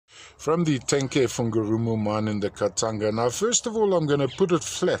from the Tenke Fungurumu mine in the Katanga. Now, first of all, I'm going to put it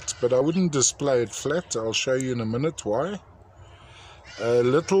flat, but I wouldn't display it flat. I'll show you in a minute why.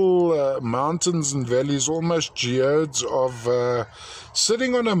 Little mountains and valleys, almost geodes of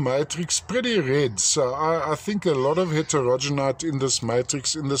sitting on a matrix, pretty red. So I think a lot of heterogenite in this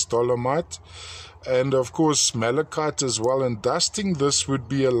matrix, in this dolomite, and of course malachite as well. And dusting this would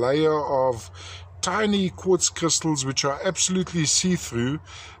be a layer of tiny quartz crystals which are absolutely see-through.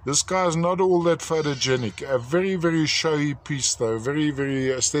 This guy is not all that photogenic. A very, very showy piece though, very,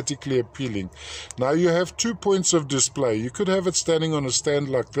 very aesthetically appealing. Now you have 2 points of display. You could have it standing on a stand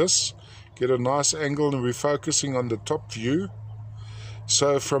like this, get a nice angle, and we're focusing on the top view.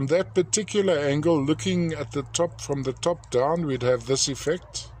 So from that particular angle, looking at the top, from the top down, we'd have this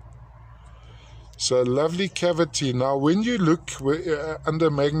effect. So lovely cavity. Now when you look under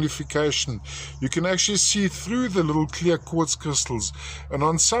magnification, you can actually see through the little clear quartz crystals. And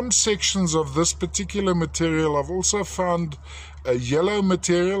on some sections of this particular material, I've also found a yellow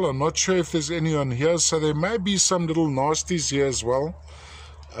material. I'm not sure if there's any on here, so there may be some little nasties here as well.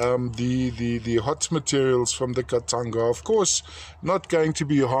 The hot materials from the Katanga, of course, not going to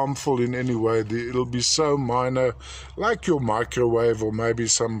be harmful in any way. It'll be so minor, like your microwave or maybe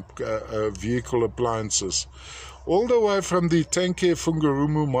some vehicle appliances. All the way from the Tenke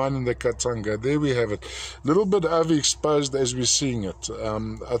Fungurumu mine in the Katanga, there we have it. A little bit overexposed as we're seeing it.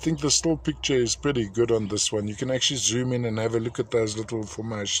 I think the still picture is pretty good on this one. You can actually zoom in and have a look at those little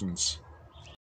formations.